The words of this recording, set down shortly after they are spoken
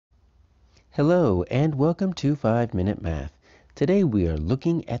Hello and welcome to 5-Minute Math. Today we are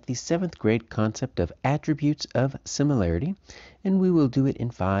looking at the 7th grade concept of attributes of similarity, and we will do it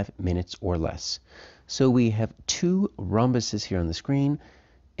in 5 minutes or less. So we have two rhombuses here on the screen,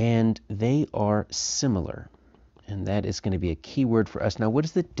 and they are similar. And that is going to be a key word for us. Now, what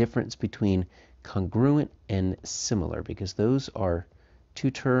is the difference between congruent and similar? Because those are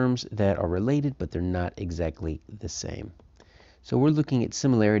two terms that are related, but they're not exactly the same. So we're looking at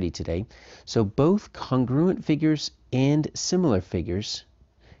similarity today. So both congruent figures and similar figures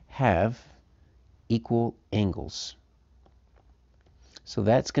have equal angles. So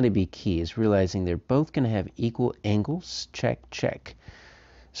that's going to be key, is realizing they're both going to have equal angles. Check, check.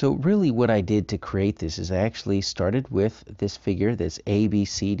 So really what I did to create this is I actually started with this figure, this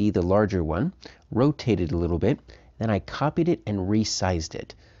ABCD, the larger one, rotated a little bit, then I copied it and resized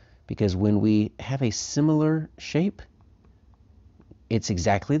it. Because when we have a similar shape, it's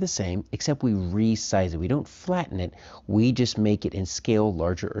exactly the same, except we resize it. We don't flatten it, we just make it in scale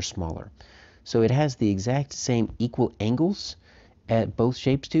larger or smaller. So it has the exact same equal angles at both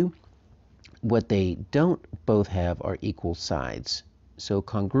shapes do. What they don't both have are equal sides. So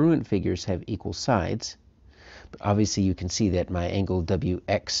congruent figures have equal sides, but obviously you can see that my angle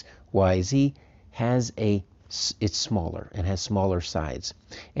WXYZ it's smaller and has smaller sides,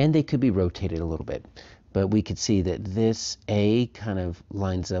 and they could be rotated a little bit. But we could see that this A kind of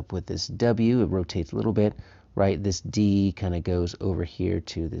lines up with this W. It rotates a little bit, right? This D kind of goes over here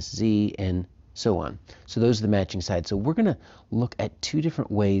to this Z, and so on. So those are the matching sides. So we're going to look at two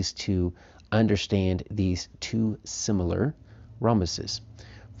different ways to understand these two similar rhombuses.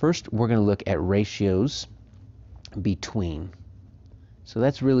 First, we're going to look at ratios between. So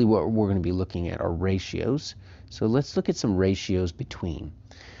that's really what we're going to be looking at, are ratios. So let's look at some ratios between.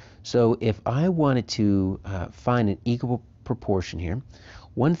 So if I wanted to find an equal proportion here,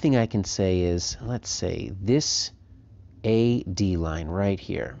 one thing I can say is, let's say this AD line right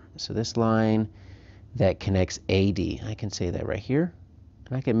here. So this line that connects AD, I can say that right here,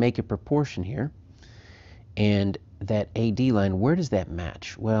 and I can make a proportion here. And that AD line, where does that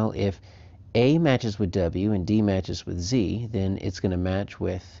match? Well, if A matches with W and D matches with Z, then it's going to match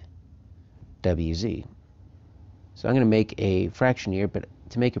with WZ. So I'm going to make a fraction here, but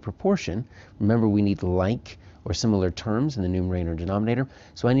to make a proportion, remember we need like or similar terms in the numerator and denominator,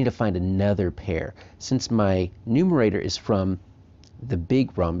 so I need to find another pair. Since my numerator is from the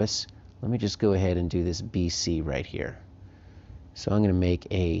big rhombus, let me just go ahead and do this BC right here. So I'm going to make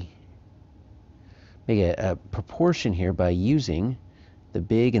a proportion here by using the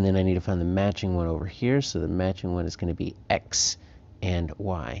big, and then I need to find the matching one over here, so the matching one is going to be X and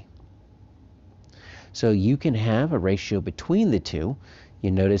Y. So you can have a ratio between the two. You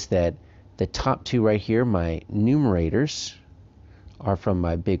notice that the top two right here, my numerators, are from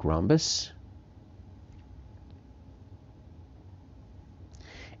my big rhombus,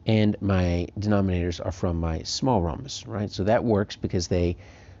 and my denominators are from my small rhombus, right? So that works because they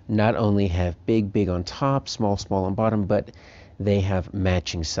not only have big, big on top, small, small on bottom, but they have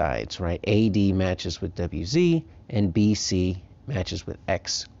matching sides, right? AD matches with WZ, and BC matches with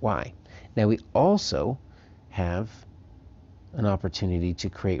XY. Now we also have an opportunity to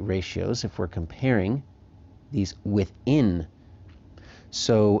create ratios if we're comparing these within.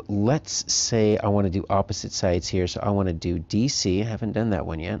 So let's say I want to do opposite sides here. So I want to do DC. I haven't done that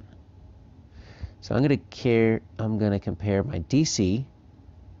one yet. So I'm going to compare my DC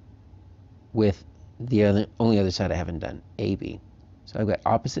with the only other side I haven't done, AB. So I've got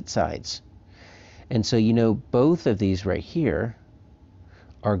opposite sides. And so you know both of these right here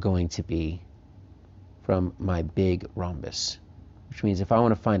are going to be from my big rhombus, which means if I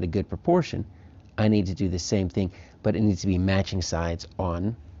want to find a good proportion, I need to do the same thing, but it needs to be matching sides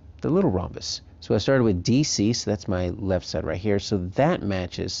on the little rhombus. So I started with DC, so that's my left side right here, so that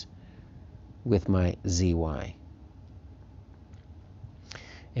matches with my ZY.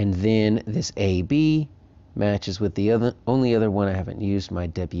 And then this AB matches with the only other one I haven't used, my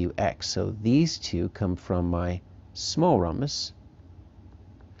WX. So these two come from my small rhombus.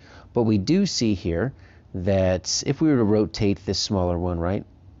 But we do see here that if we were to rotate this smaller one, right,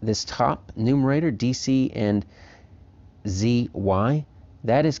 this top numerator, DC and ZY,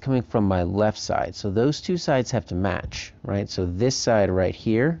 that is coming from my left side. So those two sides have to match, right? So this side right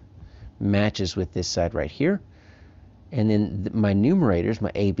here matches with this side right here. And then my numerators,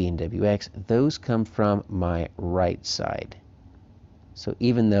 my AB and WX, those come from my right side. So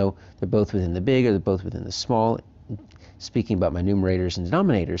even though they're both within the big or they're both within the small, speaking about my numerators and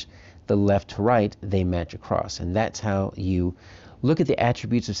denominators, the left to right, they match across. And that's how you look at the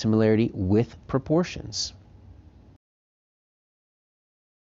attributes of similarity with proportions.